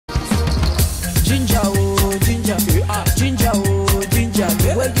ginger, oh ginger, ginger, oh ginger.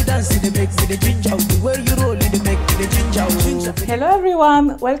 The way you dance, it make me the ginger. The way you roll, it make me the ginger, oh. Hello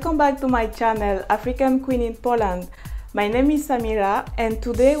everyone, welcome back to my channel, African Queen in Poland. My name is Samira, and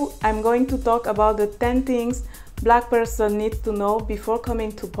today I'm going to talk about the 10 things Black person needs to know before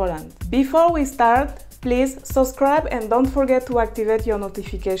coming to Poland. Before we start, please subscribe and don't forget to activate your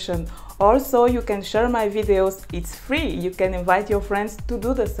notification. Also, you can share my videos, it's free. You can invite your friends to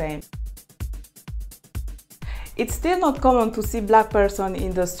do the same. It's still not common to see Black person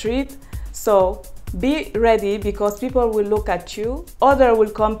in the street, so be ready because people will look at you. Others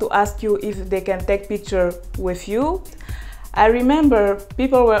will come to ask you if they can take picture with you. I remember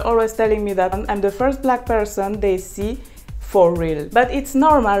people were always telling me that I'm the first Black person they see for real. But it's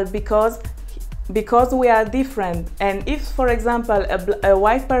normal because we are different. And if, for example, a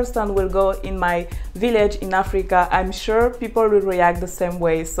white person will go in my village in Africa, I'm sure people will react the same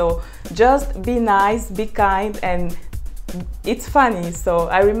way. So just be nice, be kind, and it's funny. So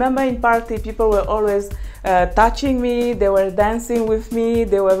I remember in party people were always touching me, they were dancing with me,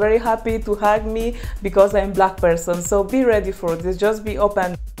 they were very happy to hug me because I'm Black person. So be ready for this, just be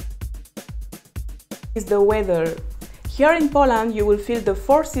open. Is the weather. Here in Poland you will feel the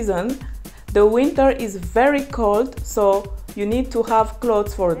 4 seasons. The winter is very cold, so you need to have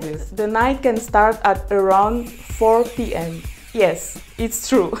clothes for this. The night can start at around 4 p.m. Yes, it's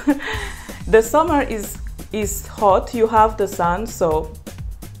true. The summer is hot, you have the sun, so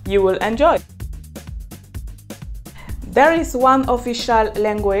you will enjoy. There is one official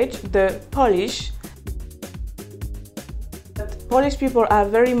language, the Polish. But Polish people are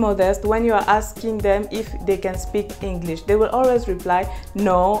very modest when you are asking them if they can speak English. They will always reply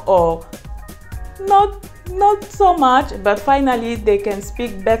no or not so much, but finally they can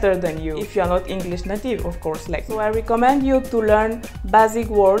speak better than you if you are not English native, of course. So I recommend you to learn basic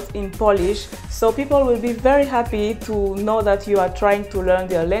words in Polish, so people will be very happy to know that you are trying to learn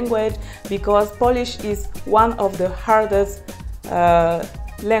their language, because Polish is one of the hardest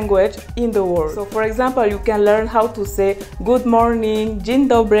language in the world. So for example, you can learn how to say good morning, dzień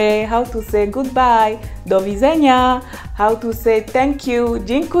dobry, how to say goodbye, do widzenia, how to say thank you,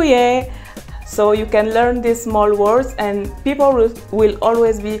 dziękuję. So you can learn these small words, and people will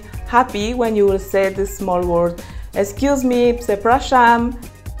always be happy when you will say this small word. Excuse me, przepraszam.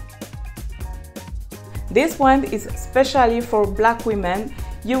 This one is especially for Black women.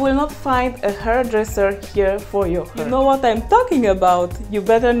 You will not find a hairdresser here for your hair. You know what I'm talking about. You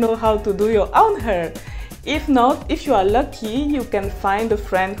better know how to do your own hair. If not, if you are lucky, you can find a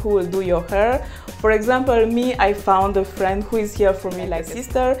friend who will do your hair. For example, me, I found a friend who is here for me like a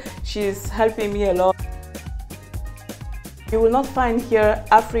sister. She's helping me a lot. You will not find here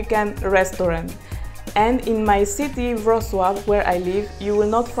African restaurant. And in my city, Wrocław, where I live, you will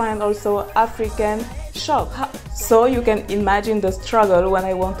not find also African shop. So you can imagine the struggle when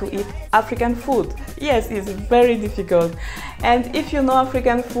I want to eat African food. Yes, it's very difficult. And if you know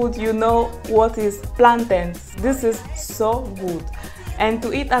African food, you know what is plantains. This is so good. And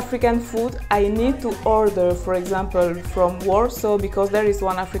to eat African food, I need to order, for example, from Warsaw, because there is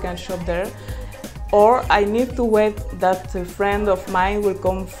one African shop there. Or I need to wait that a friend of mine will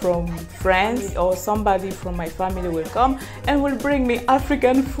come from France, or somebody from my family will come and will bring me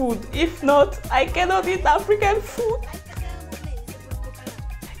African food. If not, I cannot eat African food.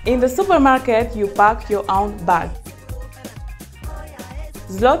 In the supermarket, you pack your own bag.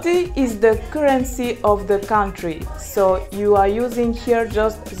 Zloty is the currency of the country, so you are using here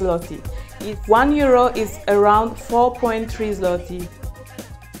just zloty. €1 is around 4.3 zloty.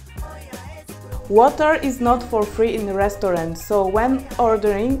 Water is not for free in restaurants, so when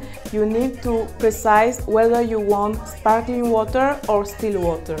ordering, you need to precise whether you want sparkling water or still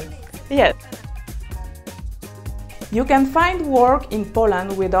water. Yes. You can find work in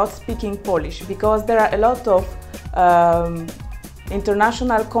Poland without speaking Polish, because there are a lot of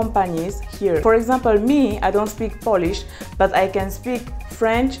international companies here. For example, me, I don't speak Polish, but I can speak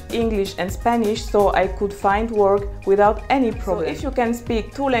French, English and Spanish, so I could find work without any problem. So if you can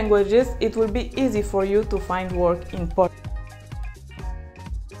speak 2 languages, it will be easy for you to find work in Poland.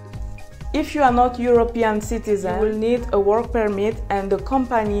 If you are not European citizen, you will need a work permit, and the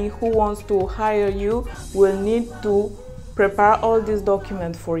company who wants to hire you will need to prepare all these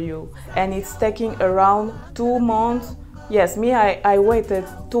documents for you. And it's taking around 2 months. Yes, me, I waited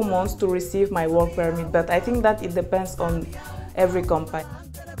 2 months to receive my work permit, but I think that it depends on every company.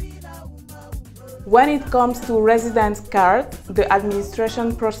 When it comes to residence card, the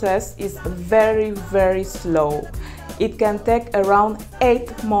administration process is very, very slow. It can take around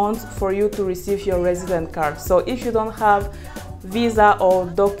 8 months for you to receive your resident card. So if you don't have visa or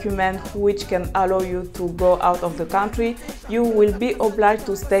document which can allow you to go out of the country, you will be obliged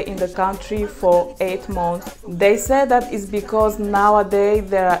to stay in the country for 8 months. They say that it's because nowadays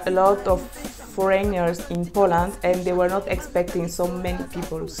there are a lot of foreigners in Poland and they were not expecting so many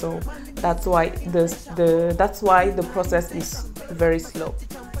people, so that's why the process is very slow.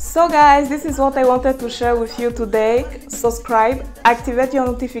 So guys, this is what I wanted to share with you today. Subscribe, activate your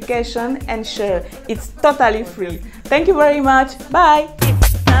notification and share. It's totally free. Thank you very much. Bye.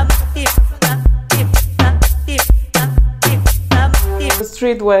 The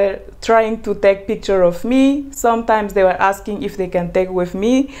street were trying to take picture of me. Sometimes they were asking if they can take with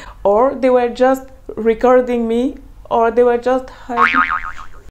me, or they were just recording me, or they were just hiding.